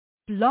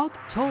Blog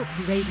Talk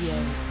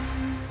Radio.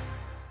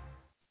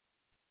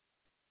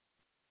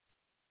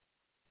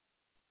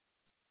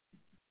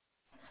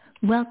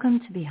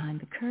 Welcome to Behind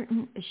the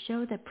Curtain, a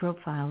show that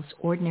profiles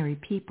ordinary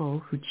people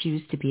who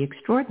choose to be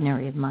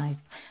extraordinary in life.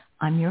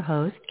 I'm your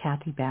host,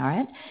 Kathy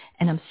Barrett,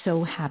 and I'm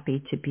so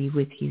happy to be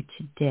with you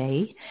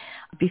today.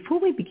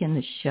 Before we begin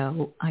the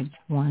show, I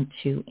want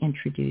to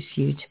introduce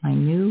you to my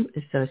new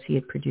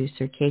associate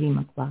producer, Katie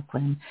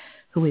McLaughlin,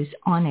 who is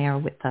on air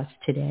with us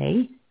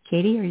today.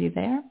 Katie, are you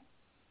there?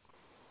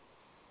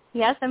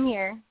 Yes, I'm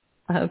here.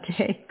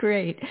 Okay,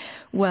 great.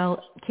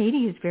 Well,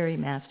 Katie is very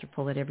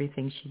masterful at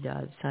everything she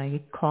does.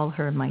 I call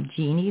her my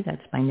genie.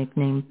 That's my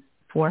nickname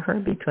for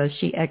her because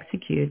she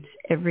executes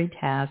every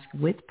task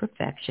with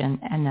perfection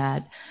and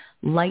at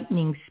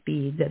lightning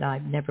speed that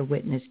I've never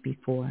witnessed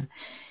before.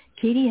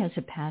 Katie has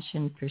a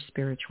passion for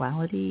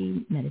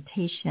spirituality,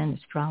 meditation,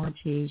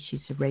 astrology.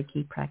 She's a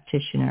Reiki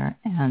practitioner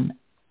and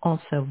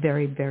also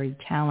very, very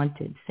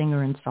talented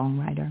singer and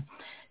songwriter.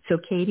 So,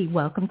 Katie,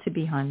 welcome to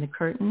Behind the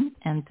Curtain,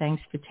 and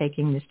thanks for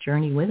taking this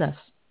journey with us.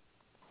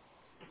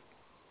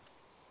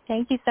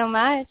 Thank you so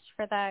much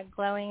for that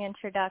glowing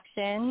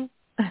introduction.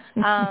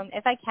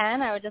 If I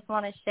can, I would just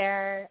want to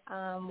share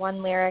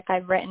one lyric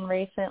I've written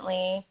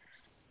recently.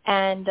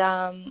 And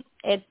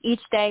it's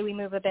each day we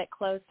move a bit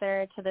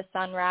closer to the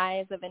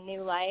sunrise of a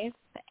new life.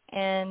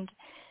 And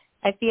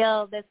I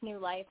feel this new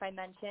life I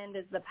mentioned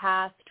is the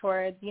path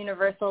towards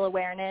universal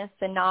awareness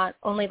and not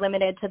only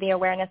limited to the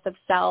awareness of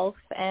self.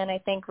 And I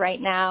think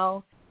right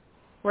now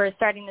we're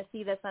starting to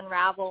see this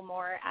unravel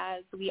more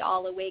as we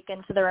all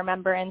awaken to the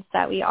remembrance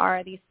that we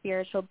are these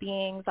spiritual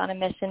beings on a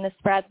mission to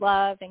spread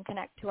love and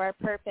connect to our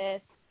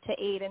purpose to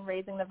aid in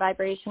raising the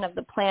vibration of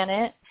the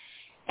planet.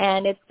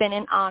 And it's been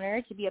an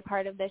honor to be a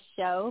part of this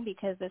show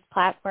because this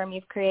platform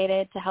you've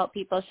created to help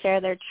people share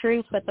their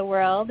truth with the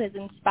world is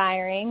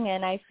inspiring,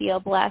 and I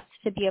feel blessed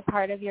to be a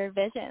part of your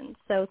vision.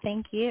 So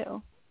thank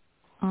you.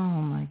 Oh,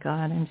 my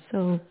God. I'm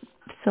so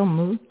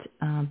moved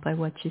by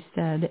what you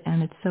said,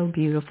 and it's so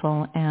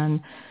beautiful. And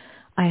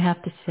I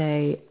have to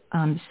say,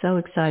 I'm so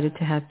excited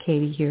to have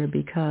Katie here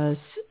because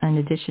in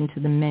addition to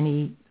the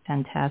many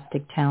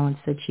fantastic talents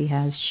that she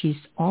has, she's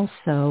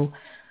also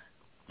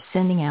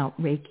sending out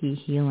Reiki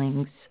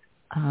healings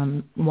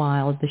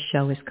while the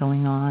show is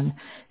going on.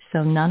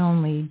 So not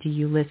only do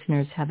you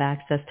listeners have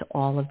access to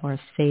all of our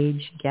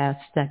sage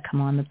guests that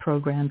come on the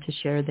program to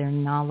share their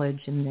knowledge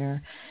and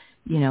their,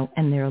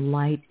 and their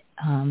light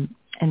and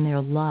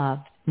their love,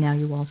 now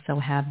you also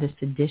have this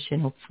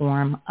additional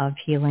form of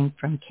healing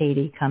from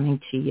Katie coming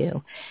to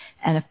you.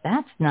 And if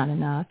that's not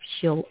enough,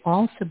 she'll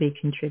also be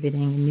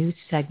contributing a new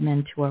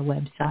segment to our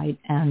website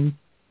and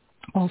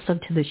also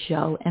to the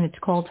show, and it's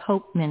called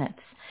Hope Minutes.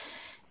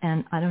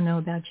 And I don't know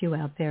about you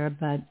out there,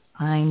 but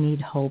I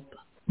need hope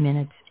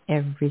minutes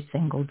every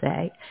single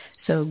day.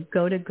 So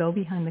go to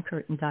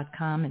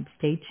gobehindthecurtain.com and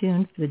stay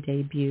tuned for the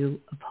debut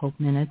of Hope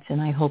Minutes,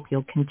 and I hope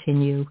you'll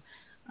continue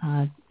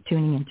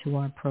tuning into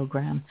our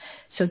program.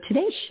 So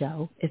today's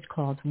show is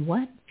called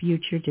What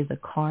Future Do the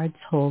Cards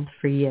Hold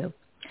for You?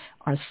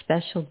 Our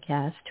special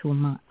guest,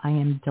 whom I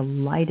am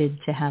delighted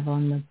to have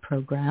on the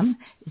program,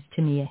 is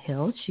Tamia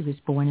Hill. She was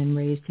born and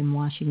raised in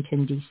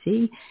Washington,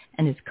 D.C.,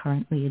 and is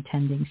currently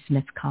attending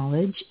Smith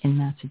College in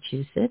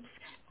Massachusetts,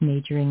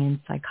 majoring in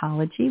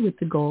psychology with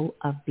the goal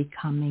of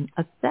becoming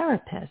a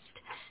therapist.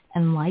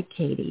 And like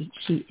Katie,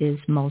 she is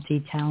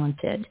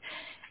multi-talented.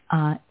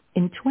 In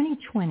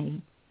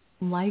 2020,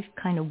 life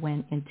kind of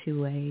went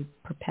into a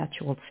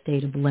perpetual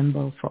state of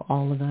limbo for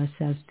all of us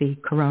as the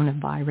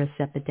coronavirus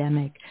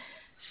epidemic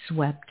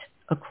swept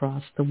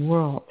across the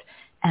world.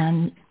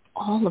 And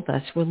all of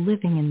us were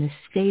living in this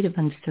state of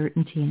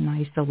uncertainty and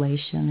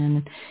isolation.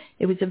 And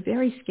it was a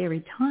very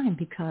scary time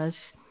because,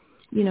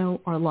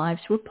 our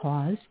lives were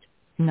paused.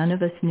 None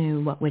of us knew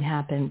what would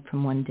happen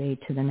from one day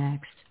to the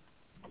next.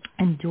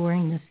 And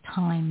during this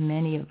time,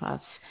 many of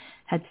us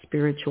had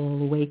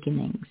spiritual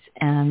awakenings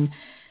and,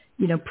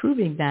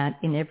 proving that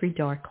in every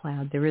dark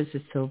cloud there is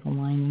a silver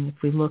lining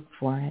if we look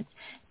for it.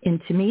 In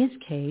Tamia's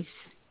case,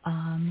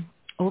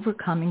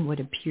 overcoming what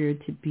appeared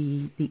to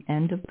be the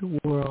end of the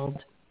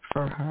world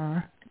for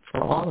her,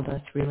 for all of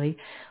us really,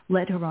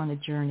 led her on a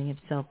journey of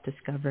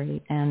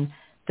self-discovery, and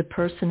the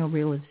personal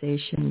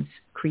realizations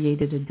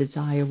created a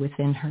desire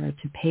within her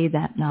to pay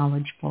that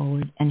knowledge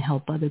forward and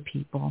help other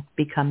people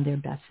become their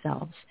best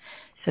selves.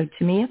 So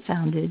Tamia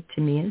founded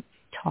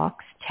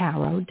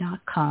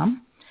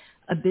TamiaTalksTarot.com,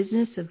 a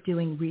business of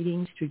doing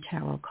readings through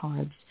tarot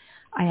cards.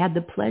 I had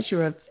the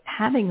pleasure of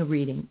having a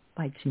reading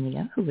by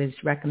Tamia, who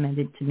was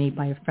recommended to me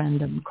by a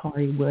friend of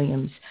Corey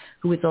Williams,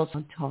 who is also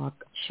a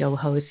talk show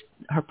host.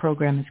 Her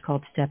program is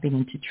called Stepping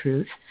into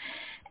Truth.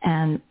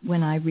 And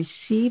when I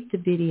received the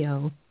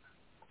video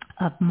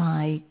of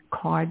my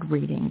card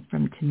reading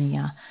from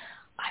Tamia,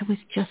 I was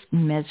just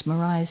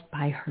mesmerized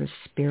by her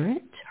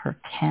spirit, her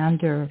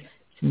candor,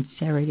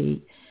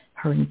 sincerity,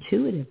 her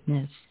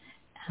intuitiveness.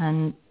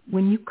 And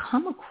when you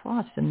come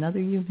across another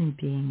human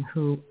being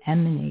who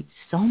emanates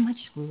so much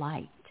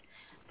light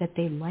that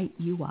they light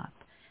you up,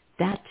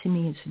 that to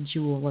me is a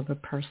jewel of a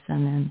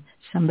person and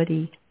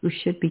somebody who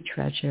should be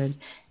treasured.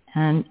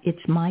 And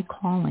it's my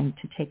calling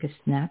to take a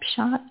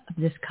snapshot of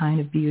this kind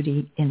of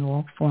beauty in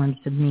all forms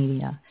of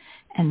media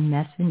and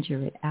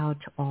messenger it out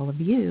to all of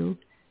you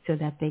so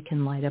that they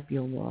can light up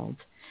your world.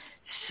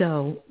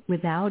 So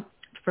without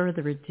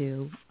further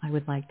ado, I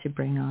would like to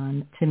bring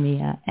on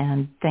Tamia,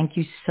 and thank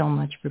you so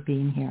much for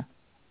being here.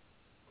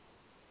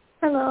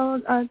 Hello.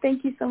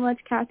 Thank you so much,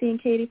 Kathy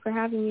and Katie, for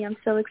having me. I'm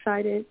so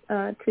excited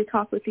to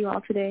talk with you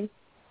all today.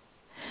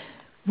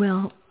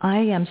 Well, I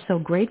am so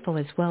grateful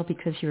as well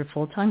because you're a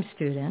full-time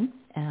student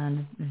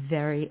and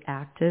very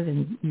active,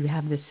 and you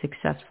have this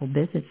successful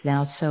business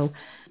now. So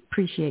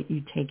appreciate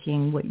you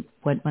taking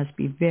what must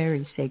be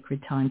very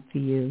sacred time for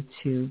you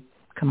to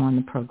come on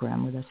the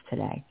program with us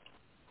today.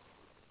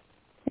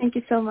 Thank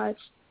you so much.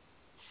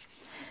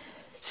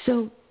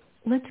 So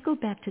let's go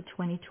back to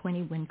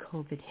 2020 when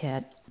COVID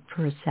hit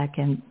for a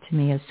second,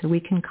 Tamia, so we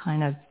can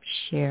kind of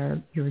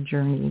share your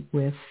journey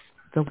with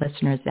the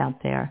listeners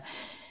out there.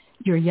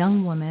 You're a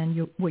young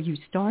woman. Were you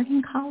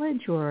starting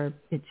college, or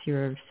it's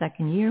your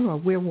second year, or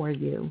where were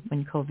you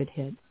when COVID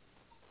hit?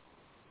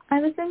 I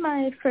was in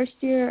my first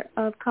year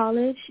of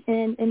college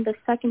and in the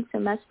second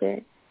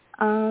semester.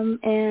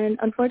 And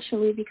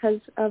unfortunately, because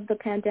of the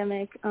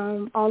pandemic,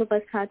 all of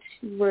us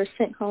were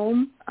sent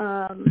home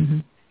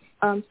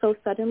so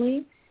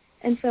suddenly.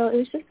 And so it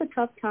was just a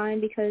tough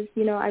time because,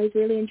 I was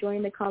really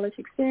enjoying the college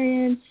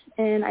experience,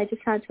 and I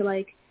just had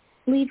to,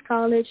 leave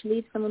college,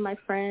 leave some of my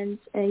friends,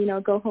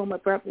 and, go home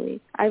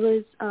abruptly. I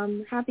was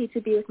happy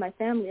to be with my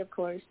family, of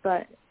course,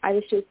 but I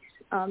was just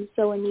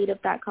so in need of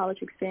that college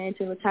experience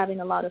and was having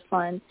a lot of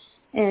fun.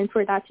 And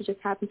for that to just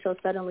happen so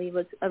suddenly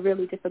was a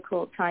really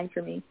difficult time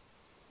for me.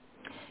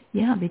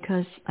 Yeah,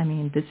 because,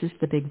 this is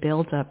the big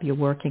buildup. You're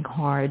working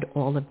hard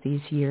all of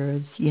these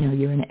years.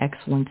 You're an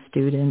excellent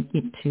student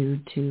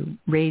to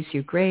raise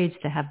your grades,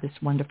 to have this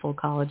wonderful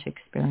college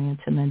experience,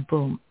 and then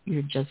boom,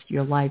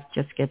 your life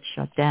just gets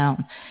shut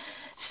down.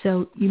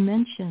 So you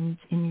mentioned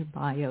in your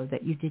bio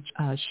that you did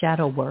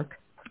shadow work.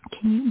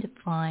 Can you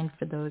define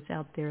for those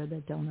out there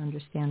that don't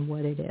understand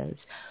what it is,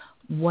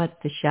 what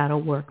the shadow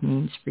work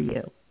means for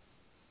you?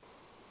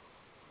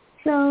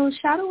 So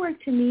shadow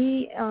work to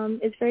me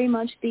is very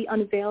much the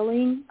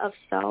unveiling of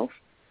self.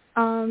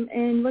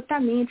 And what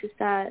that means is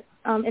that,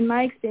 in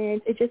my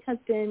experience, it just has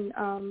been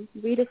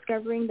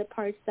rediscovering the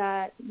parts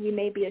that we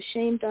may be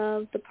ashamed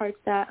of, the parts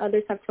that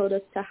others have told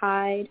us to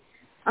hide,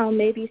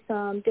 maybe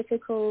some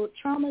difficult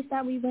traumas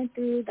that we went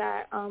through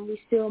that we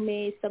still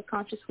may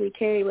subconsciously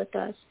carry with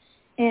us.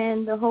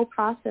 And the whole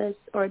process,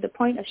 or the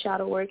point of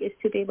shadow work, is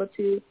to be able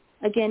to,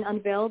 again,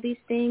 unveil these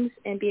things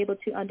and be able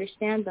to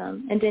understand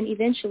them, and then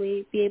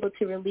eventually be able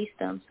to release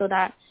them so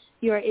that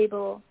you are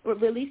able to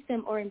release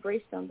them or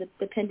embrace them,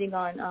 depending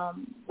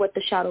on what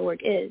the shadow work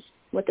is,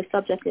 what the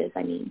subject is,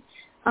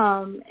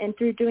 And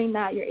through doing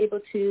that, you're able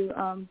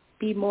to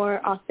be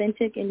more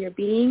authentic in your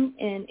being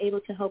and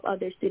able to help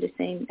others do the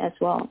same as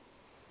well.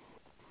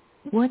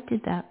 What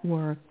did that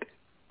work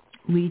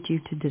lead you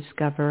to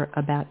discover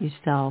about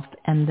yourself,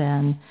 and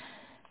then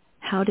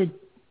how did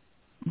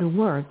the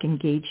work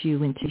engage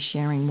you into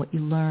sharing what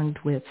you learned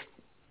with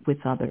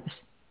others?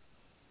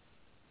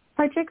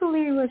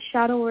 Particularly with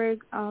shadow work,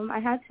 I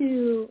had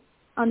to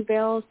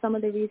unveil some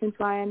of the reasons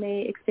why I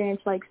may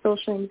experience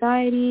social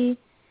anxiety,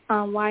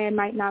 why I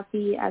might not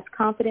be as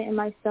confident in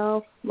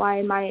myself, why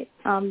I might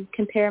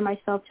compare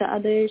myself to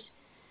others.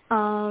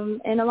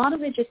 And a lot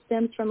of it just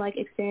stems from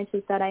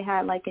experiences that I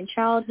had in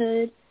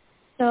childhood.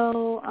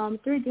 So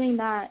through doing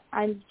that,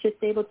 I'm just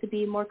able to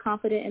be more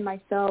confident in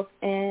myself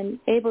and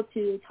able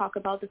to talk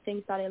about the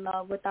things that I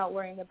love without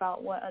worrying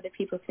about what other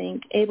people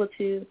think, able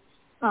to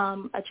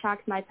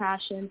attract my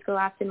passions, go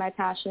after my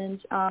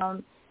passions,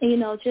 and,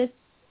 just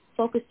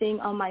focusing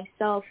on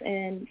myself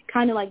and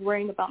kind of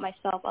worrying about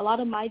myself. A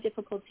lot of my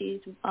difficulties,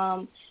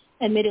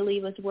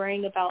 admittedly, was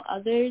worrying about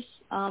others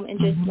and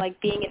just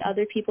being in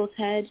other people's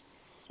heads.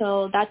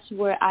 So that's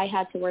where I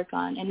had to work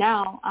on. And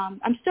now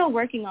I'm still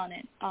working on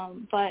it,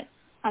 but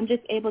I'm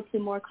just able to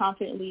more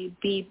confidently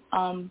be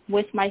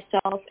with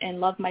myself and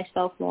love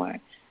myself more.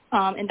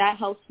 And that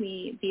helps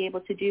me be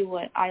able to do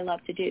what I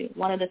love to do,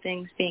 one of the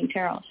things being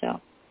tarot. So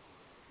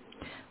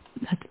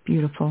that's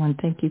beautiful, and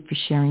thank you for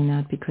sharing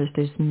that, because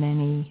there's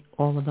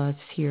all of us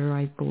here,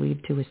 I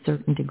believe, to a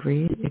certain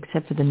degree,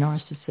 except for the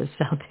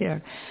narcissists out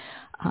there,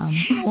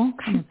 all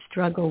kind of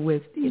struggle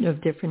with,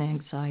 different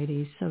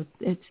anxieties. So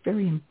it's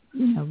very,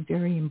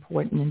 very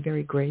important and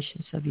very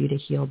gracious of you to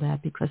heal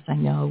that, because I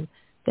know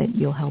that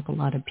you'll help a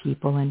lot of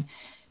people and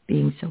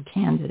being so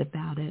candid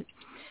about it.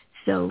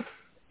 So,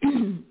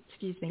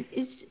 excuse me,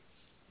 is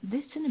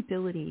this an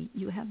ability,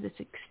 you have this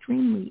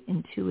extremely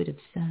intuitive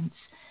sense,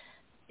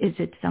 is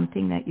it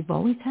something that you've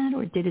always had,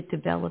 or did it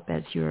develop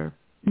as your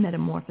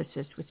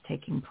metamorphosis was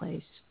taking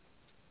place?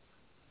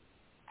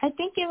 I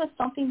think it was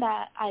something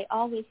that I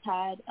always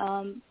had,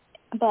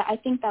 but I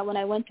think that when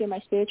I went through my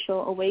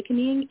spiritual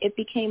awakening, it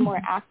became more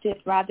active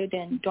rather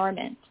than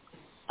dormant.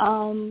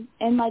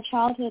 In my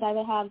childhood, I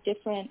would have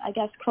different, I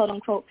guess,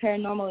 quote-unquote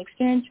paranormal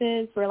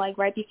experiences where, like,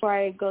 right before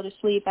I go to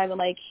sleep, I would,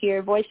 like,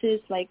 hear voices,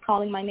 like,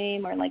 calling my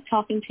name or, like,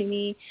 talking to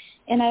me.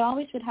 And I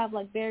always would have,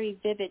 like, very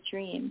vivid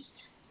dreams.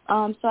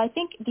 So I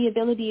think the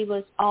ability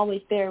was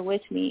always there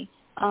with me.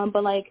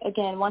 But, like,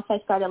 again, once I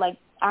started, like,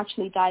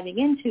 actually diving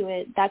into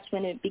it, that's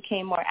when it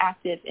became more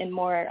active and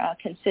more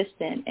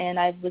consistent, and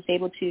I was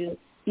able to,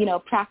 you know,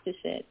 practice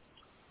it.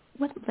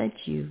 What led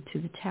you to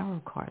the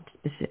tarot card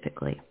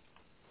specifically?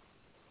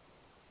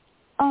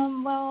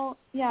 Well,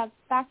 yeah,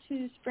 back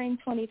to spring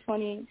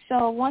 2020.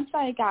 So once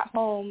I got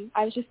home,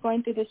 I was just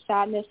going through this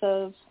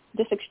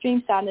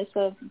extreme sadness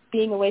of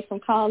being away from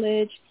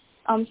college.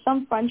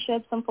 Some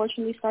friendships,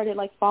 unfortunately, started,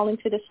 like, falling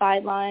to the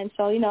sideline.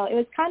 So, you know, it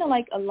was kind of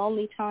like a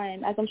lonely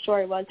time, as I'm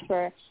sure it was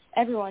for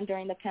everyone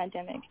during the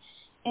pandemic.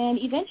 And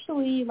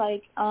eventually,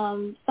 like,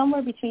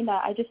 somewhere between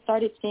that, I just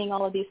started seeing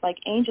all of these, like,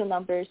 angel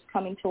numbers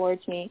coming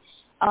towards me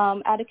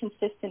at a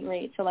consistent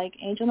rate. So, like,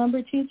 angel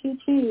number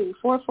 222,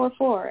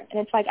 444.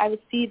 And it's like I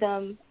would see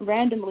them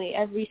randomly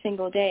every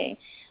single day.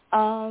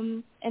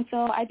 And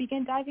so I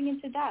began diving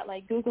into that,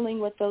 like Googling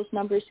what those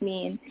numbers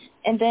mean.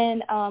 And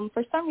then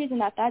for some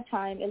reason at that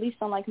time, at least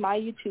on, like, my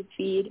YouTube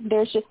feed,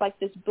 there's just, like,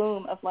 this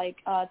boom of, like,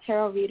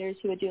 tarot readers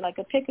who would do, like,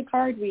 a pick a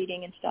card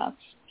reading and stuff.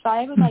 So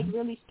I would, like,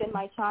 really spend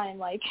my time,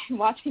 like,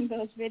 watching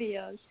those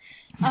videos.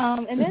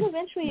 And then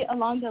eventually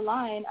along the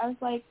line, I was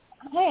like,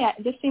 hey,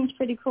 this seems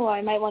pretty cool.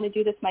 I might want to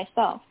do this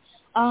myself.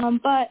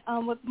 But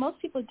what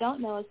most people don't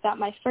know is that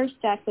my first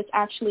deck was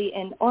actually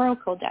an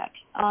oracle deck.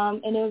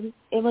 And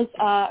it was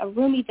a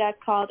roomy deck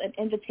called An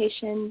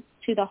Invitation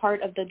to the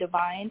Heart of the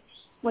Divine,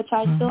 which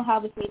I still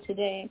have with me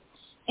today.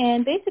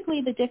 And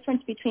basically the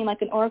difference between,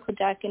 like, an oracle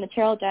deck and a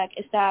tarot deck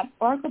is that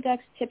oracle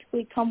decks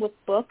typically come with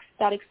books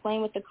that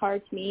explain what the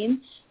cards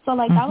mean. So,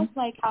 like, that was,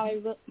 like, how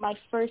my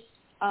first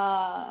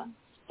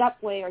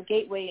stepway or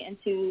gateway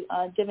into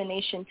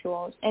divination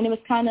tools. And it was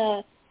kind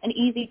of an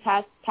easy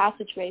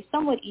passageway,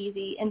 somewhat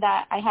easy, in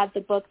that I had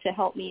the book to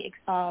help me,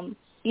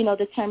 you know,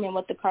 determine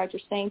what the cards were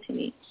saying to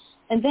me.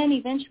 And then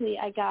eventually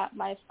I got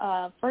my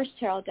first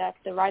tarot deck,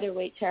 the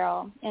Rider-Waite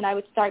Tarot, and I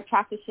would start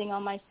practicing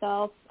on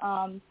myself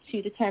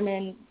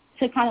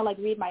to kind of, like,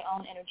 read my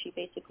own energy,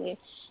 basically.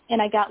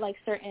 And I got, like,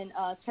 certain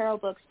tarot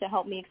books to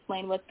help me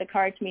explain what the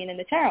cards mean in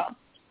the tarot.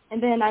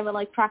 And then I would,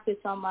 like, practice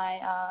on my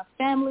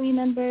family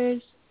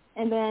members.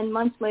 And then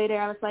months later,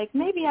 I was like,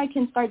 maybe I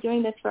can start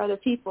doing this for other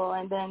people.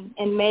 And then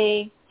in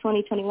May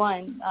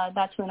 2021,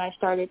 that's when I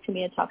started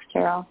Tamia Talks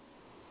Tarot.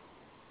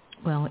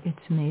 Well, it's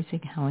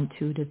amazing how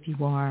intuitive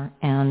you are,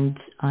 and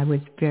I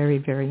was very,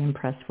 very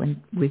impressed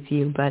with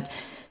you. But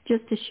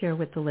just to share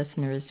with the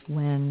listeners,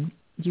 when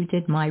you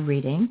did my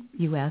reading,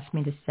 you asked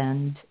me to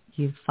send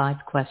you 5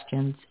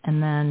 questions,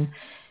 and then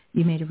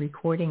you made a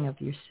recording of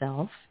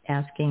yourself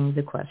asking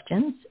the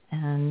questions.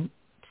 And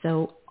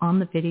so on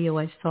the video,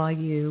 I saw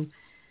you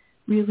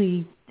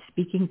really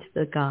speaking to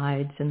the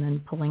guides and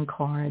then pulling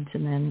cards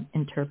and then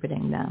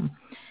interpreting them.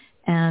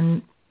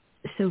 And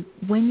so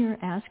when you're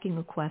asking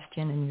a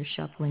question and you're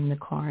shuffling the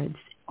cards,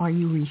 are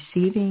you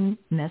receiving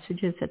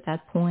messages at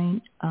that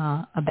point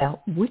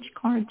about which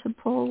card to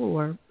pull?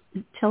 Or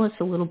tell us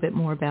a little bit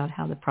more about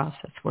how the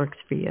process works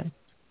for you.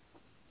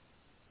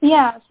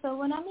 Yeah, so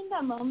when I'm in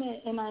that moment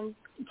and I'm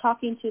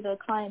talking to the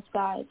client's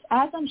guides,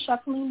 as I'm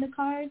shuffling the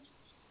cards,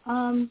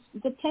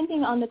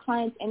 depending on the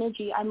client's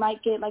energy, I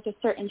might get, like, a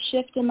certain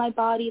shift in my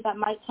body that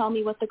might tell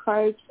me what the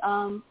cards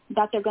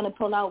that they're going to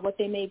pull out, what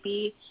they may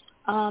be.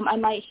 I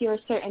might hear a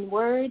certain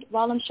word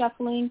while I'm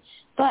shuffling.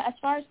 But as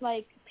far as,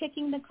 like,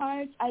 picking the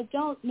cards, I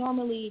don't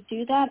normally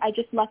do that. I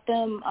just let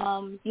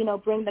them, you know,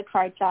 bring the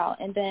cards out.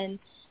 And then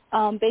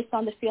based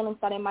on the feelings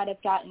that I might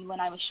have gotten when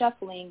I was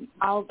shuffling,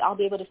 I'll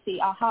be able to see,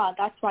 aha,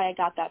 that's why I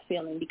got that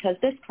feeling, because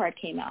this card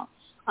came out.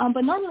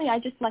 But normally I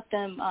just let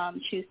them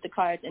choose the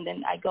cards, and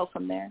then I go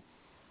from there.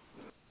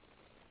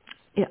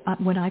 Yeah,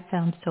 what I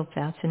found so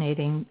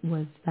fascinating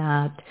was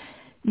that,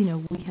 you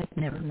know, we had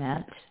never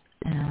met,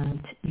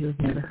 and you had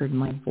never heard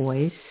my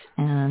voice,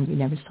 and you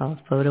never saw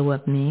a photo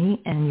of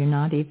me, and you're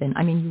not even,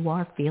 I mean, you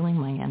are feeling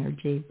my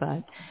energy,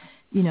 but,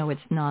 you know,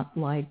 it's not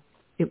like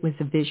it was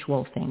a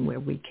visual thing where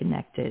we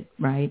connected,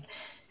 right?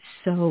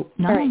 So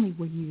not only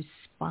were you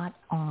spot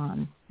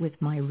on with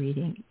my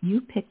reading,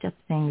 you picked up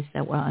things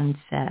that were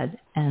unsaid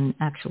and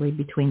actually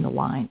between the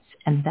lines,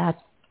 and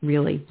that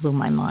really blew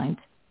my mind.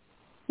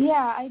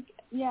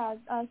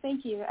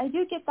 Thank you. I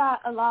do get that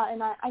a lot,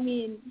 and I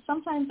mean,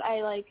 sometimes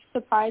I, like,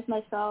 surprise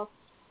myself.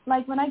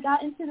 Like, when I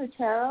got into the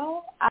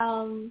tarot,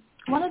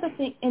 one of the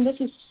things, and this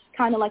is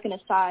kind of like an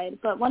aside,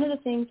 but one of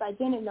the things I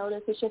didn't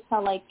notice is just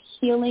how, like,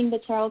 healing the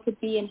tarot could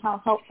be and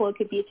how helpful it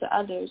could be to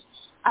others.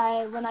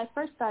 When I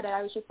first started,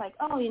 I was just like,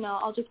 oh, you know,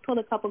 I'll just pull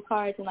a couple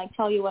cards and, like,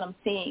 tell you what I'm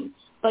seeing.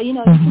 But, you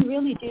know, you can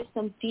really do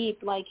some deep,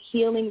 like,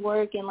 healing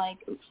work and, like,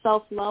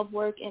 self-love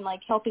work and,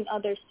 like, helping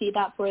others see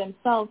that for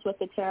themselves with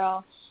the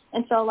tarot.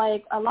 And so,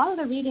 like, a lot of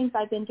the readings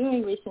I've been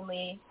doing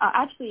recently,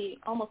 actually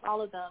almost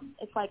all of them,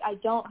 it's like I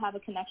don't have a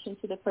connection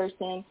to the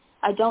person.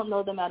 I don't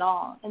know them at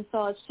all. And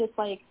so it's just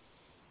like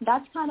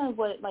that's kind of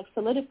what like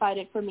solidified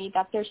it for me,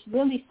 that there's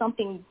really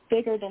something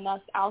bigger than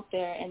us out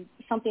there, and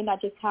something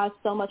that just has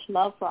so much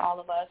love for all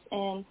of us.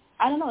 And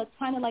I don't know, it's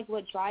kind of like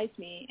what drives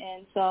me.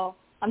 And so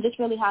I'm just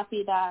really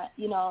happy that,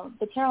 you know,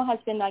 the tarot has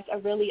been like a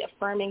really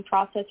affirming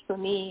process for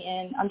me,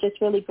 and I'm just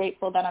really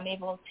grateful that I'm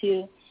able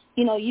to,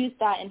 you know, use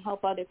that and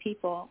help other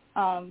people.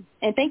 And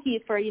thank you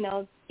for, you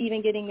know,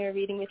 even getting your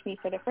reading with me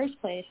for the first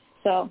place.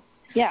 So,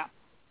 yeah.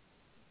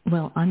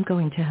 Well, I'm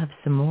going to have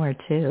some more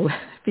too,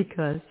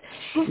 because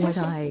what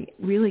I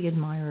really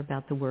admire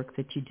about the work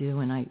that you do,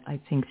 and I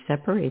think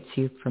separates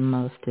you from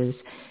most, is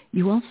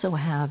you also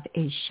have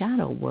a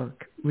shadow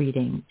work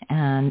reading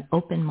and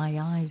open my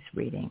eyes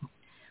reading,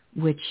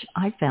 which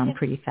I found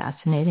pretty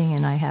fascinating,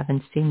 and I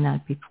haven't seen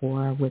that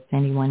before with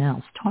anyone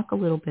else. Talk a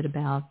little bit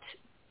about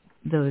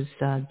those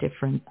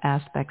different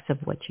aspects of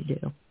what you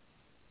do.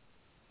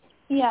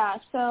 Yeah,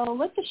 so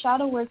with the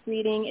shadow work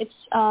reading,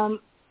 it's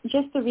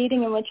just the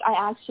reading in which I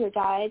ask your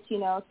guides, you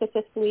know,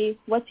 specifically,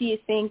 what do you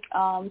think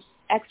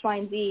X, Y,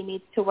 and Z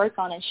needs to work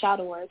on in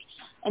shadow work?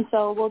 And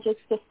so we'll just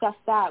discuss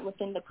that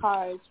within the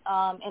cards,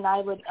 and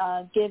I would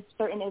give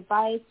certain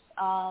advice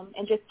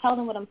and just tell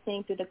them what I'm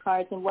seeing through the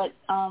cards, and what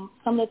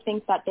some of the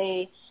things that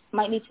they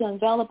might need to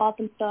unveil about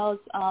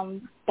themselves,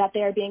 that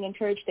they are being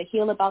encouraged to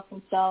heal about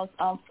themselves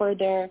for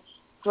their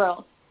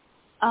growth.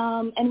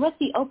 And with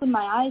the Open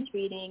My Eyes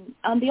reading,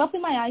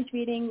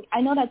 I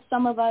know that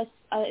some of us,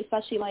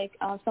 especially like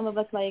some of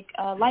us like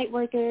light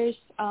workers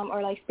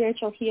or like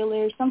spiritual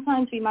healers,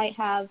 sometimes we might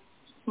have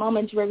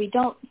moments where we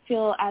don't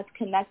feel as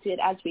connected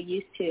as we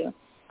used to.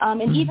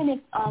 And even if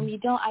you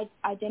don't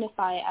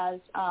identify as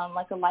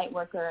like a light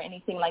worker or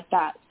anything like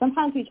that,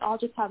 sometimes we all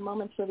just have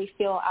moments where we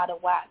feel out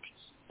of whack.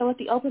 So with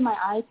the Open My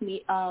Eyes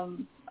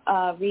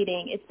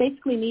reading, it's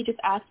basically me just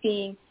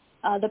asking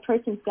the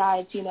person's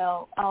guides, you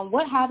know,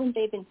 what haven't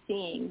they been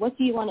seeing? What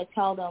do you want to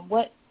tell them?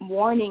 What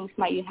warnings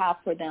might you have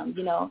for them?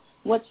 You know,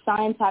 what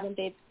signs haven't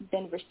they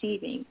been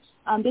receiving?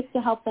 Just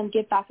to help them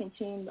get back in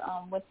tune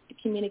with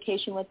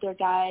communication with their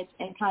guides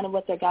and kind of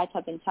what their guides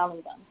have been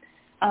telling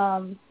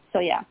them. So,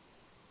 yeah.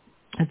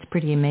 That's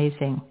pretty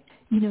amazing.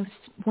 You know,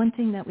 one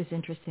thing that was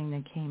interesting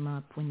that came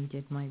up when you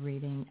did my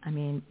reading, I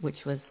mean, which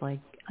was like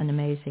an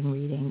amazing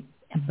reading,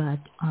 but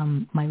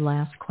my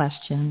last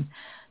question,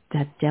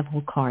 that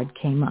devil card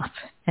came up,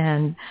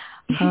 and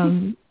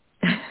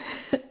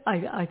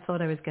I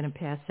thought I was going to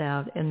pass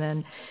out, and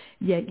then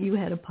yet you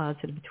had a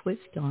positive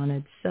twist on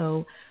it.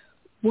 So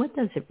what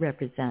does it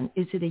represent?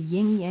 Is it a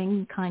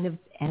yin-yang kind of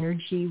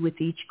energy with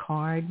each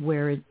card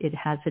where it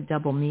has a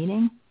double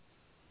meaning?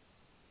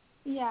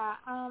 Yeah,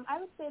 I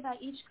would say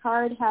that each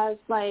card has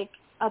like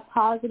a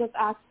positive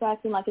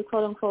aspect and like a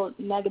quote-unquote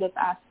negative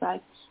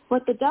aspect.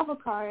 With the devil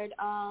card,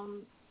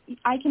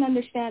 I can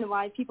understand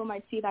why people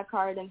might see that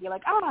card and be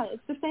like,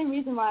 it's the same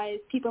reason why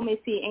people may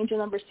see angel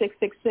number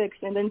 666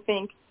 and then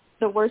think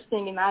the worst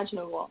thing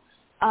imaginable.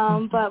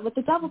 But with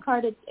the devil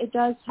card, it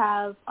does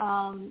have,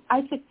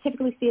 I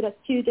typically see it as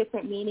two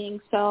different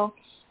meanings. So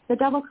the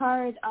devil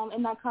card,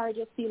 in that card,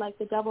 you'll see like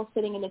the devil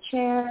sitting in a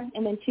chair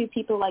and then two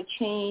people like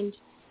chained.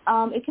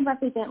 It can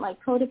represent like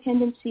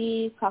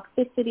codependency,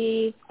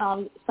 toxicity.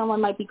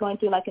 Someone might be going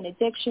through like an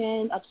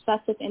addiction,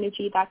 obsessive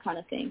energy, that kind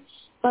of thing.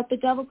 But the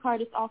devil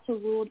card is also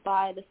ruled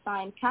by the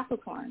sign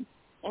Capricorn.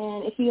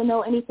 And if you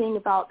know anything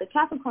about the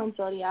Capricorn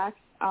zodiac,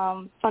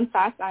 fun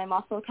fact, I am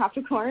also a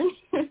Capricorn.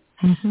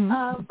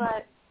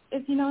 But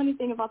if you know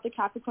anything about the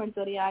Capricorn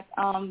zodiac,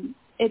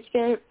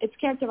 it's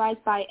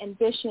characterized by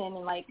ambition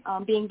and like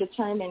being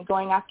determined,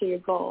 going after your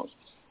goals.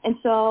 And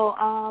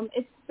so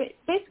it's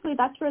basically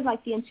that's where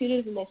like the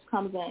intuitiveness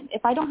comes in.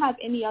 If I don't have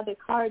any other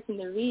cards in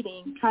the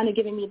reading kind of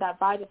giving me that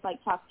vibe of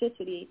like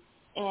toxicity,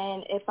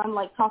 and if I'm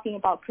like talking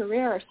about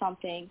career or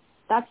something,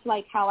 that's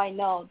like how I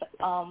know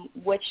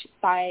which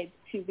side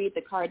to read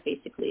the card,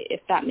 basically, if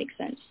that makes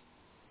sense.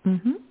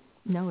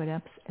 No, it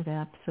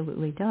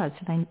absolutely does.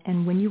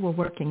 And when you were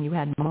working, you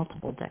had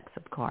multiple decks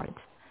of cards.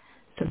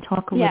 So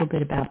talk a little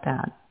bit about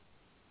that.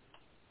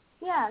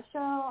 Yeah, so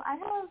I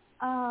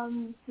have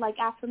like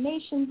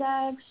affirmation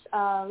decks,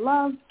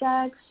 love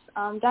decks,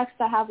 decks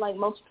that have like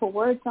multiple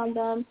words on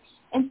them.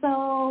 And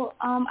so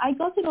I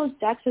go to those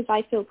decks as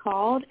I feel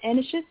called, and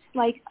it's just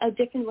like a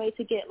different way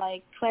to get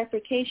like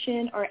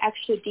clarification or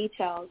extra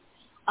details.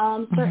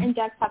 Certain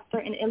decks have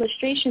certain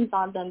illustrations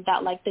on them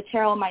that like the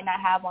tarot might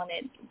not have on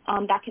it,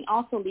 that can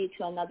also lead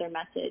to another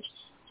message.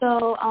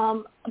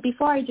 So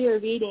before I do a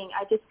reading,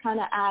 I just kind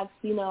of ask,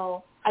 you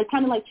know, I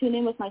kind of like tune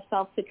in with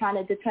myself to kind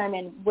of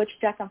determine which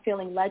deck I'm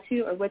feeling led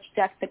to or which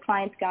deck the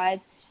client's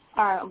guides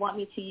want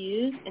me to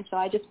use. And so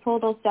I just pull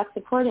those decks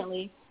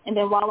accordingly. And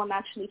then while I'm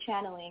actually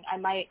channeling, I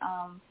might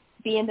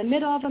be in the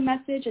middle of a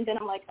message, and then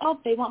I'm like,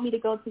 they want me to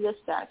go to this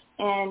deck.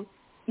 And,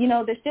 you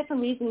know, there's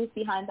different reasons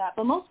behind that.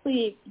 But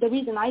mostly the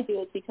reason I do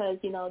it is because,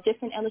 you know,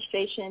 different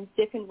illustrations,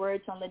 different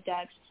words on the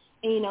decks,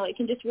 and, you know, it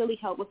can just really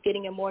help with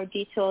getting a more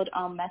detailed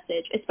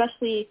message,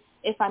 especially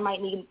if I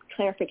might need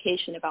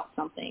clarification about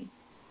something.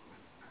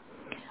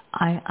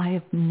 I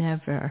have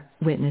never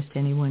witnessed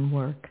anyone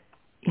work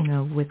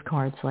with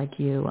cards like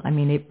you. I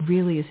mean, it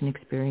really is an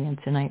experience,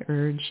 and I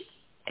urge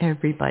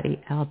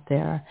everybody out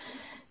there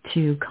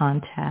to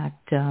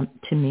contact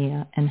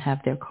Tamia and have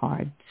their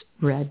cards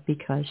read,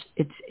 because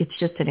it's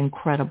just an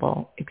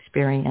incredible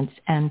experience.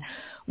 And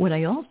what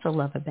I also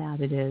love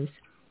about it is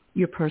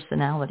your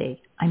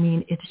personality. I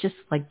mean, it's just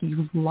like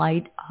you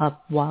light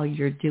up while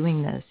you're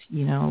doing this,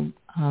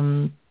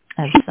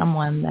 as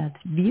someone that's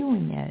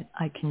viewing it,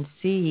 I can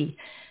see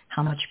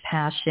how much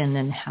passion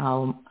and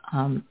how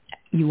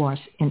you are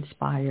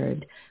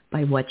inspired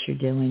by what you're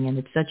doing. And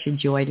it's such a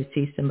joy to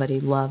see somebody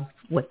love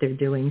what they're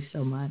doing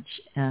so much.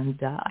 And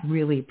I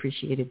really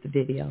appreciated the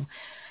video.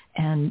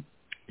 And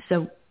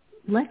so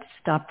let's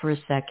stop for a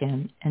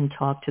second and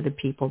talk to the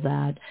people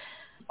that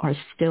are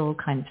still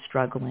kind of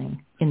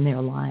struggling in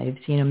their lives.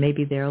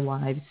 Maybe their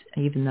lives,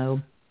 even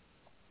though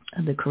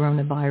the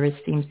coronavirus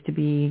seems to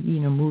be,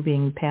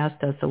 moving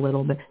past us a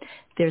little bit,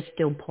 they're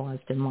still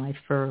paused in life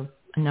for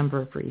a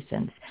number of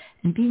reasons.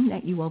 And being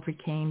that you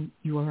overcame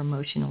your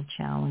emotional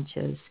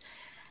challenges,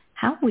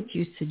 how would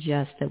you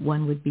suggest that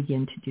one would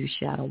begin to do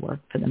shadow work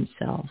for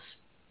themselves?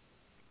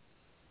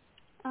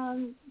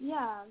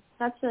 Yeah,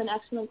 that's an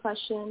excellent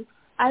question.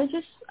 I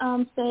just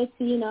say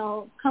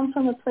to, come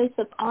from a place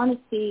of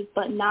honesty,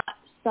 but not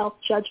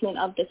self-judgment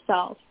of the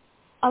self.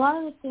 A lot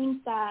of the things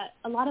that,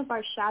 a lot of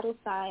our shadow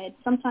side,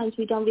 sometimes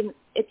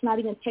it's not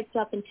even picked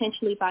up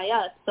intentionally by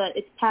us, but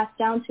it's passed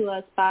down to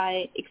us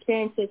by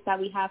experiences that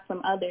we have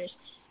from others.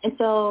 And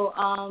so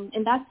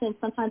in that sense,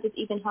 sometimes it's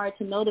even hard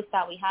to notice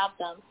that we have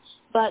them.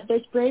 But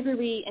there's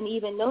bravery in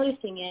even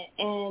noticing it,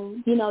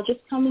 and,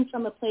 just coming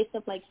from a place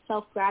of like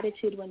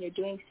self-gratitude when you're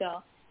doing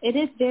so. It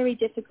is very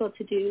difficult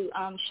to do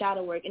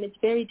shadow work, and it's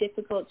very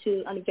difficult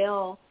to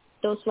unveil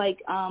those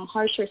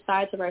harsher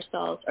sides of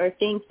ourselves, or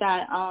things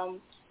that,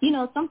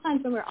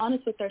 sometimes when we're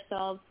honest with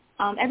ourselves,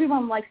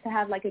 everyone likes to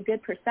have a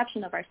good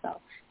perception of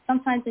ourselves.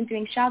 Sometimes in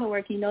doing shadow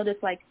work, you notice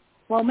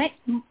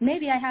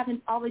maybe I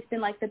haven't always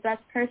been the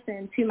best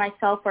person to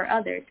myself or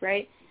others,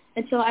 right?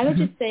 And so I would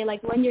just say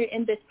when you're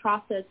in this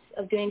process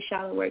of doing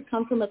shadow work,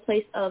 come from a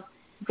place of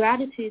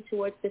gratitude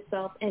towards the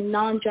self and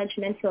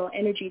non-judgmental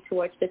energy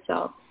towards the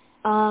self.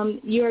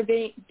 You're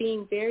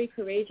being very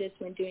courageous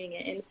when doing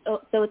it, and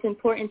so it's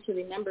important to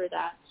remember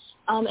that.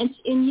 And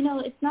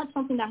it's not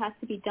something that has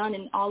to be done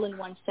in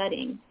one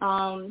setting.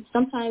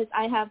 Sometimes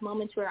I have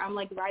moments where I'm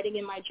writing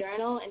in my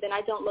journal, and then I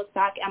don't look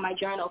back at my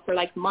journal for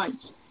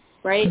months,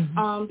 right?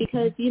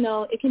 Because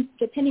it can,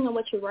 depending on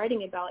what you're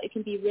writing about, it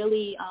can be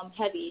really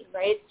heavy,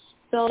 right?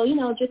 So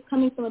just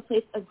coming from a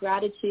place of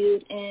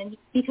gratitude, and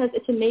because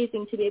it's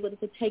amazing to be able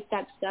to take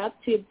that step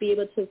to be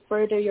able to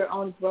further your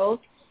own growth.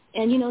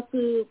 And,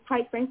 to,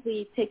 quite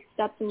frankly, take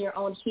steps in your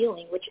own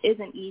healing, which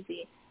isn't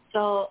easy.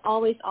 So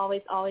always,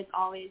 always, always,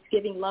 always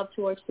giving love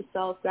towards the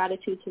self,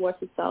 gratitude towards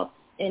the self,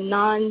 and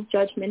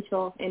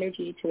non-judgmental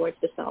energy towards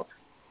the self.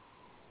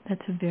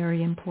 That's a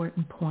very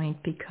important point,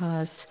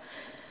 because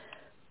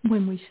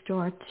when we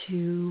start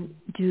to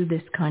do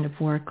this kind of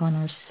work on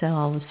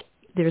ourselves,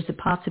 there's a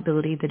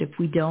possibility that if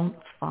we don't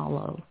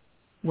follow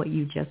what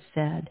you just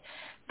said,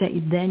 that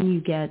then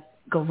you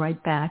go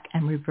right back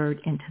and revert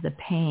into the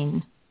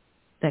pain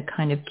that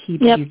kind of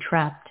keeps you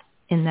trapped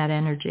in that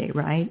energy,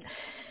 right?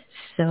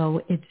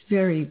 So it's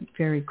very,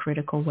 very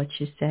critical what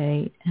you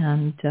say,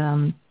 and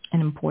an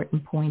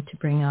important point to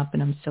bring up,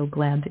 and I'm so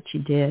glad that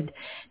you did.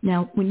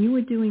 Now, when you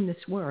were doing this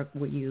work,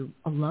 were you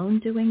alone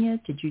doing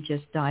it? Did you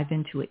just dive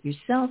into it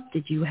yourself?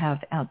 Did you have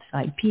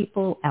outside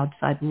people,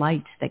 outside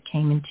lights that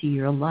came into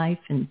your life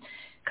and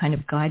kind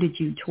of guided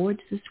you towards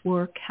this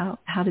work?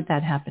 How did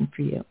that happen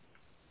for you?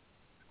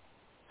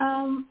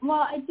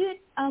 Well, I did,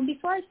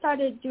 before I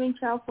started doing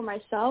tarot for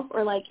myself,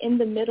 or in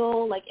the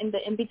middle, in the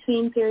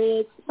in-between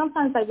periods,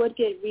 sometimes I would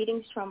get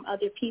readings from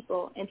other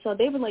people, and so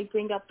they would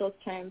bring up those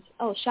terms,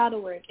 shadow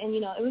work, and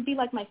it would be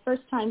my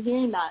first time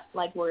hearing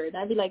that word.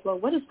 I'd be well,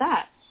 what is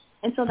that?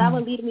 And so that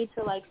would lead me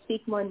to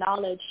seek more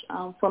knowledge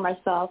for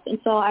myself. And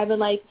so I would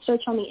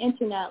search on the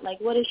internet,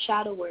 what is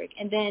shadow work?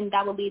 And then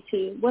that would lead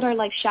to what are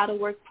shadow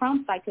work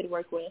prompts I could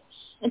work with.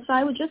 And so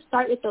I would just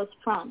start with those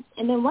prompts.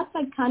 And then once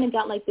I kind of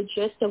got the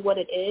gist of what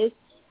it is,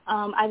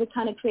 I would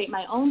kind of create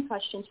my own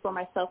questions for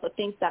myself of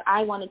things that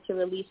I wanted to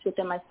release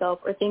within myself,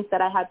 or things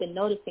that I had been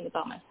noticing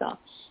about myself.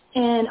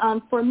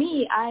 And for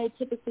me, I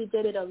typically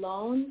did it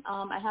alone.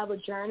 I have a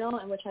journal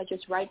in which I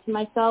just write to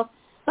myself.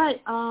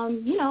 But,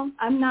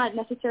 I'm not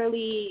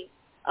necessarily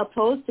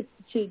opposed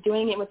to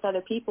doing it with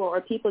other people, or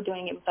people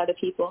doing it with other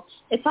people.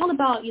 It's all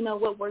about,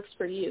 what works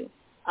for you.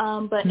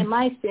 But in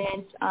my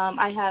experience,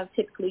 I have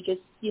typically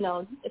just,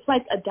 it's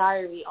like a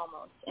diary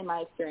almost in my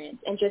experience,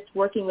 and just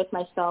working with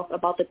myself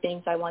about the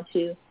things I want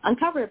to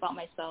uncover about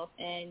myself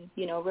and,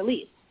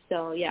 release.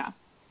 So, yeah.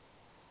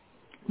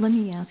 Let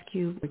me ask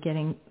you, we're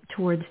getting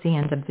towards the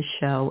end of the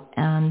show,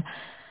 and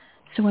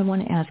so I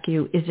want to ask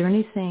you, is there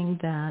anything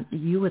that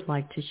you would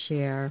like to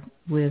share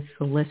with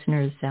the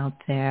listeners out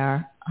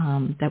there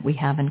that we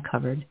haven't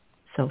covered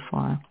so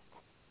far?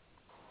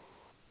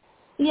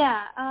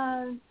 Yeah.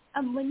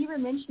 when you were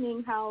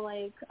mentioning how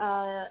like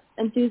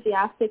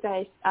enthusiastic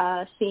I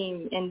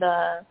seem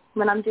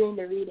when I'm doing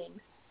the readings,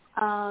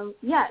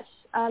 yes,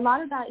 a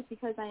lot of that is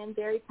because I am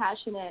very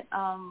passionate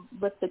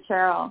with the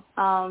tarot.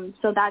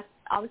 So that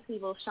obviously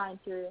will shine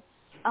through.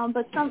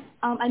 But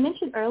I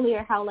mentioned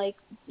earlier how like,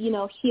 you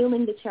know,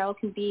 healing the tarot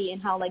can be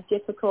and how like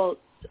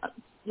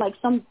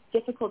some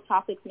difficult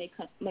topics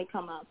may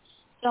come up.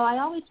 So I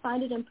always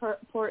find it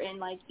important,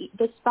 like,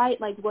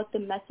 despite, like, what the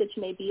message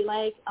may be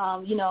like,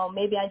 you know,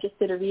 maybe I just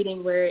did a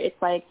reading where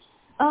it's like,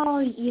 oh,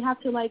 you have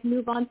to, like,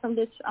 move on from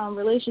this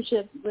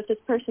relationship with this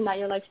person that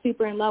you're, like,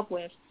 super in love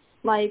with.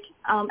 Like,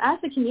 as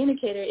a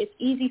communicator, it's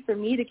easy for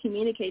me to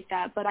communicate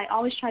that, but I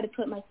always try to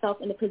put myself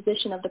in the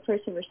position of the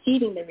person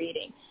receiving the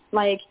reading.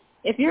 Like,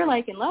 if you're,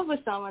 like, in love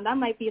with someone, that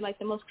might be, like,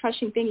 the most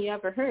crushing thing you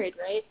ever heard,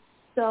 right?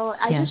 So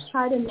I just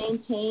try to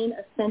maintain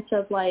a sense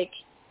of, like,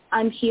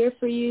 I'm here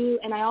for you,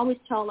 and I always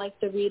tell, like,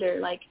 the reader,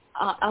 like,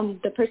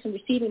 the person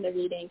receiving the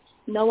reading,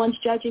 no one's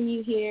judging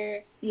you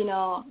here. You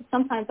know,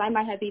 sometimes I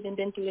might have even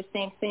been through the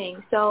same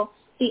thing. So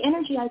the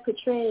energy I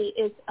portray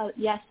is,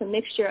 yes, a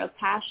mixture of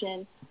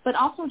passion, but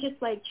also just,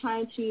 like,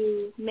 trying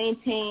to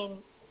maintain,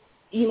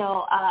 you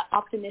know,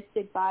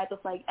 optimistic vibe of,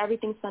 like,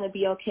 everything's going to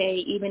be okay,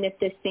 even if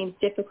this seems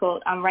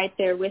difficult. I'm right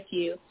there with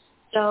you.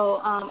 So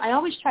I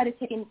always try to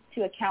take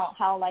into account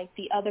how, like,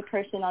 the other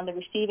person on the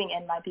receiving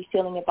end might be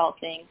feeling about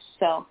things.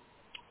 So,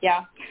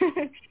 yeah.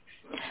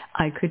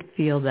 I could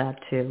feel that,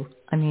 too.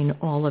 I mean,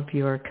 all of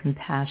your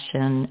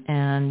compassion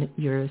and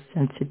your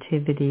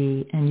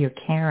sensitivity and your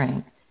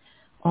caring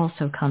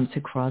also comes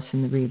across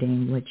in the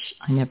reading, which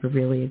I never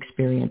really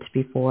experienced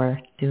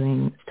before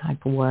doing this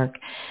type of work.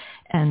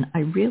 And I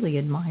really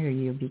admire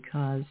you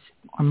because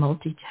you're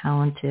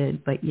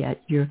multi-talented, but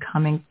yet you're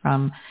coming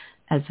from,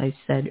 as I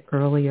said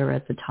earlier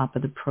at the top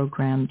of the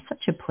program,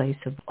 such a place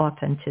of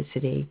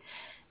authenticity.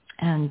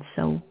 And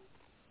so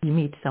you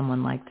meet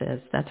someone like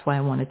this. That's why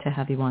I wanted to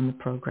have you on the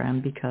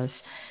program, because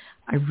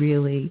I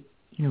really,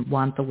 you know,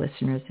 want the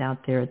listeners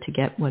out there to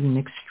get what an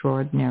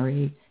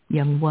extraordinary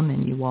young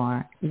woman you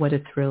are, what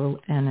a thrill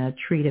and a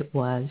treat it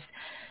was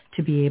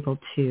to be able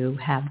to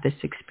have this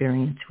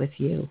experience with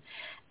you.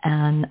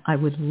 And I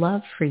would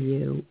love for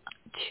you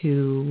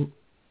to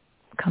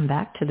come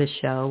back to the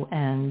show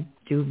and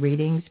do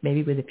readings,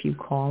 maybe with a few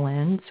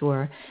call-ins,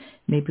 or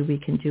maybe we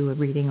can do a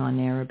reading on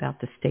air about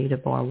the state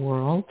of our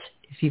world.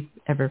 If you're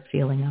ever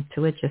feeling up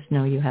to it, just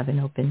know you have an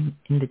open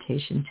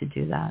invitation to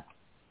do that.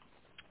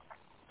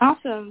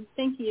 Awesome.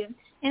 Thank you.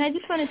 And I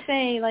just want to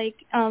say, like,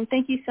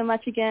 thank you so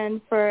much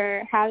again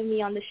for having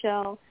me on the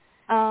show.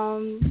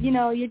 You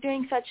know, you're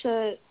doing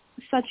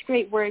such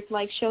great work,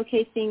 like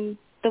showcasing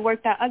the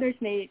work that others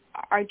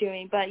are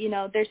doing, but, you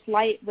know, there's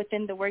light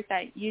within the work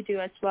that you do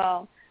as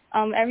well.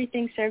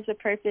 Everything serves a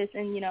purpose,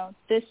 and, you know,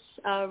 this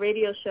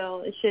radio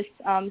show is just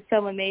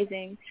so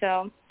amazing.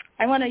 So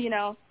I want to, you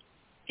know,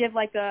 give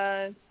like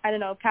a, I don't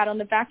know, pat on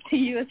the back to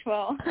you as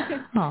well,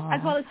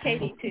 as well as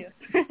Katie, too.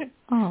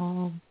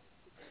 Oh,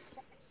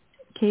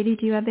 Katie,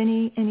 do you have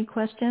any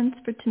questions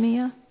for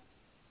Tamia?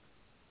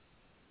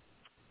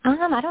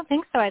 I don't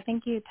think so. I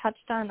think you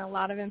touched on a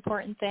lot of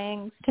important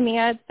things.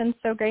 Tamia, it's been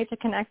so great to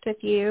connect with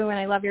you, and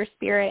I love your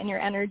spirit and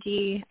your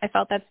energy. I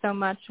felt that so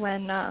much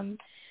when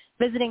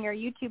visiting your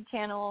YouTube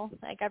channel.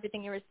 Like,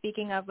 everything you were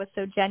speaking of was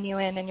so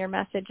genuine, and your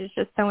message is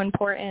just so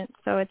important.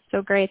 So it's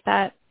so great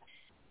that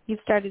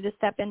you've started to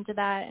step into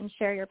that and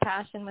share your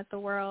passion with the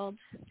world.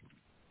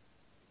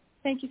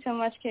 Thank you so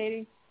much,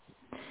 Katie.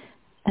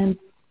 And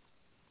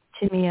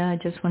Tamia, I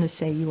just want to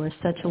say you are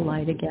such a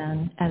light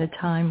again at a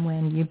time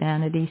when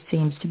humanity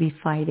seems to be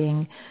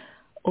fighting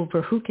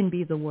over who can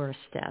be the worst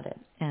at it.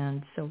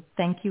 And so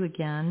thank you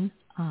again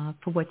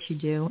for what you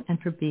do and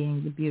for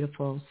being the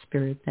beautiful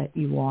spirit that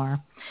you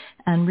are.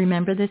 And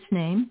remember this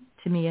name,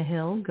 Tamia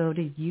Hill. Go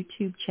to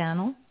YouTube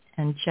channel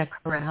and check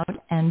her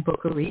out and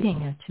book a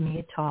reading at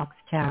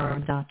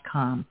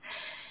TamiaTalksTarot.com.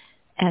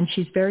 And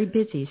she's very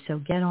busy, so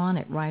get on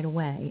it right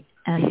away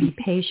and be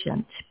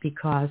patient,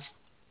 because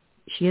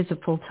she is a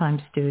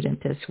full-time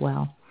student as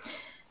well.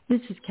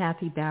 This is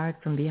Kathy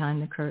Barrett from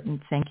Behind the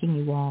Curtain, thanking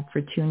you all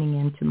for tuning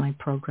in to my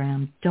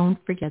program. Don't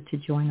forget to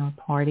join our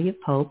Party of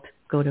Hope.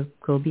 Go to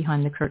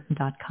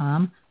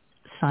GoBehindTheCurtain.com,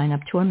 sign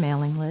up to our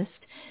mailing list.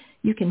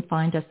 You can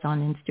find us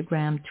on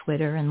Instagram,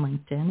 Twitter, and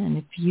LinkedIn. And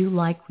if you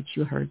like what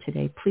you heard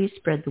today, please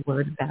spread the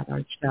word about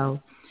our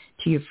show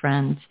to your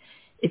friends.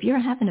 If you're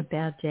having a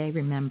bad day,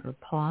 remember,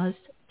 pause,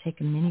 take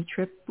a mini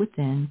trip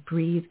within,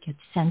 breathe, get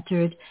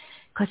centered.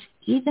 Because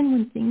even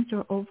when things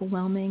are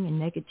overwhelming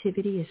and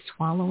negativity is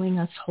swallowing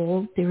us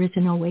whole, there is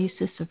an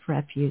oasis of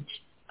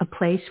refuge, a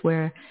place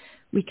where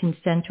we can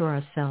center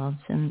ourselves,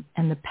 and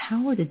the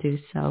power to do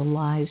so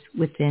lies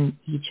within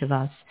each of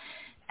us.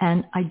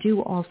 And I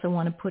do also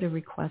want to put a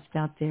request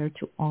out there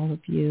to all of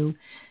you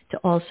to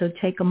also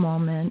take a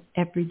moment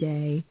every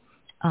day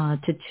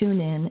to tune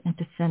in and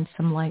to send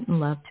some light and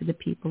love to the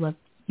people of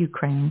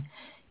Ukraine.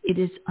 It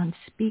is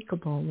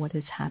unspeakable what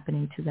is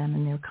happening to them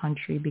in their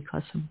country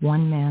because of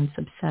one man's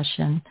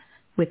obsession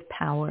with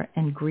power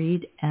and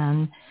greed.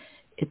 And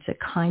it's a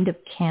kind of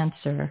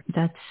cancer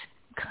that's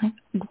kind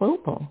of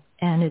global,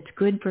 and it's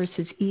good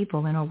versus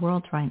evil in our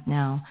world right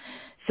now.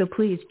 So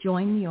please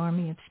join the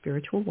army of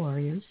spiritual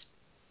warriors.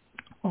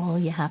 All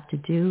you have to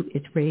do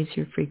is raise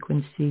your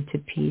frequency to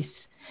peace,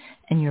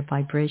 and your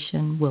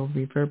vibration will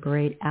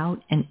reverberate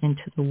out and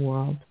into the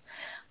world.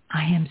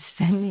 I am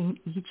sending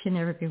each and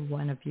every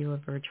one of you a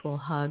virtual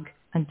hug.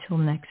 Until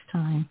next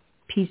time,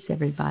 peace,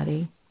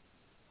 everybody.